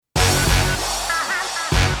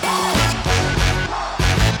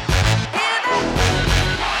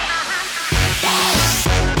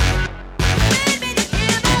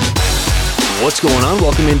What's going on?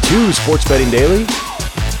 Welcome into Sports Betting Daily.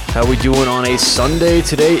 How we doing on a Sunday?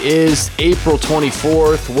 Today is April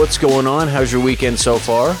 24th. What's going on? How's your weekend so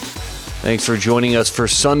far? Thanks for joining us for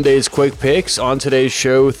Sunday's Quick Picks. On today's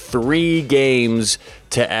show, 3 games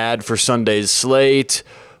to add for Sunday's slate.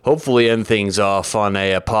 Hopefully end things off on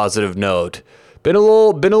a positive note. Been a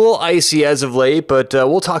little icy as of late, but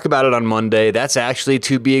we'll talk about it on Monday. That's actually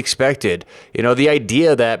to be expected. You know, the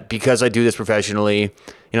idea that because I do this professionally,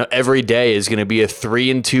 every day is going to be a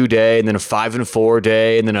 3-2 day, and then a 5-4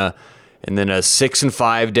 day, and then a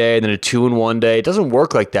 6-5 day, and then a 2-1 day. It doesn't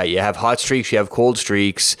work like that. You have hot streaks, you have cold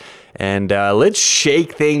streaks, and let's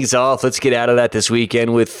shake things off. Let's get out of that this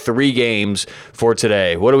weekend with 3 games for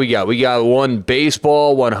today. What do we got? We got 1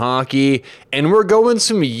 baseball, 1 hockey, and we're going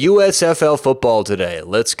some USFL football today.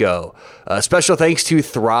 Let's go. Special thanks to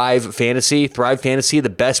Thrive Fantasy. Thrive Fantasy, the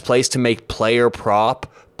best place to make player prop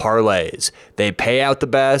parlays. They pay out the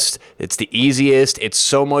best. It's the easiest. It's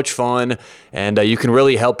so much fun. And you can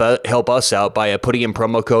really help us out by putting in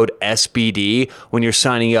promo code SBD when you're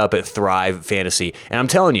signing up at Thrive Fantasy. And I'm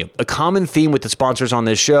telling you, a common theme with the sponsors on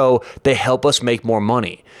this show, they help us make more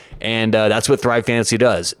money. And that's what Thrive Fantasy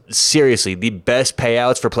does. Seriously, the best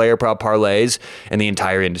payouts for player prop parlays in the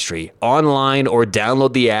entire industry. Online or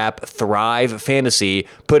download the app Thrive Fantasy,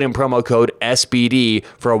 put in promo code SBD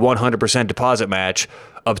for a 100% deposit match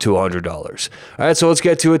up to $100. All right, so let's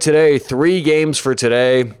get to it today. 3 games for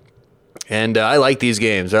today. And I like these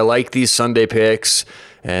games. I like these Sunday picks.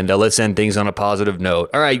 And let's end things on a positive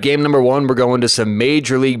note. All right, game number 1, we're going to some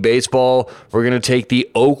Major League Baseball. We're going to take the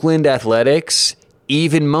Oakland Athletics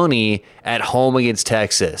even money at home against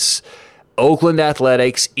Texas. Oakland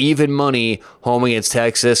Athletics even money home against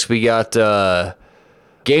Texas. We got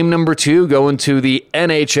game number 2 going to the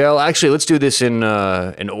NHL. Actually, let's do this in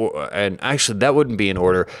actually that wouldn't be in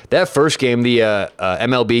order. That first game, the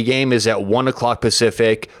MLB game, is at 1 o'clock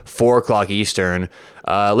Pacific, 4 o'clock Eastern.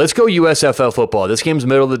 Let's go USFL football. This game's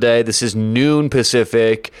middle of the day. This is noon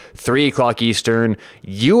Pacific, 3 o'clock Eastern.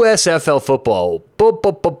 USFL football.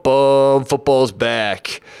 Football's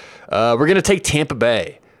back. We're going to take Tampa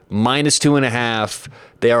Bay, -2.5.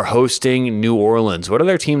 They are hosting New Orleans. What are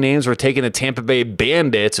their team names? We're taking the Tampa Bay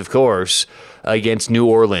Bandits, of course, against New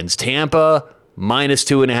Orleans. Tampa,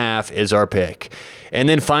 -2.5 is our pick. And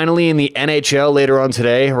then finally in the NHL later on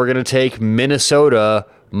today, we're going to take Minnesota,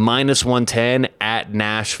 -110 at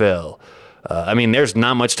Nashville. There's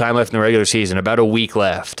not much time left in the regular season, about a week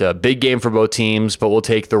left. Big game for both teams, but we'll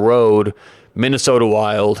take the road, Minnesota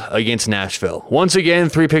Wild against Nashville. Once again,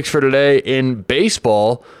 3 picks for today. In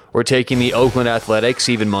baseball, we're taking the Oakland Athletics,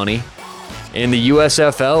 even money. In the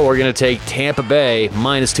USFL, we're going to take Tampa Bay,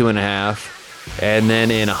 -2.5. And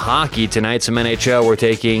then in hockey, tonight, some NHL, we're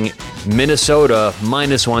taking Minnesota,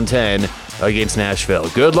 -110 against Nashville.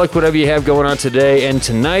 Good luck, whatever you have going on today and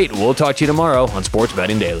tonight. We'll talk to you tomorrow on Sports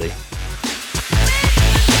Betting Daily.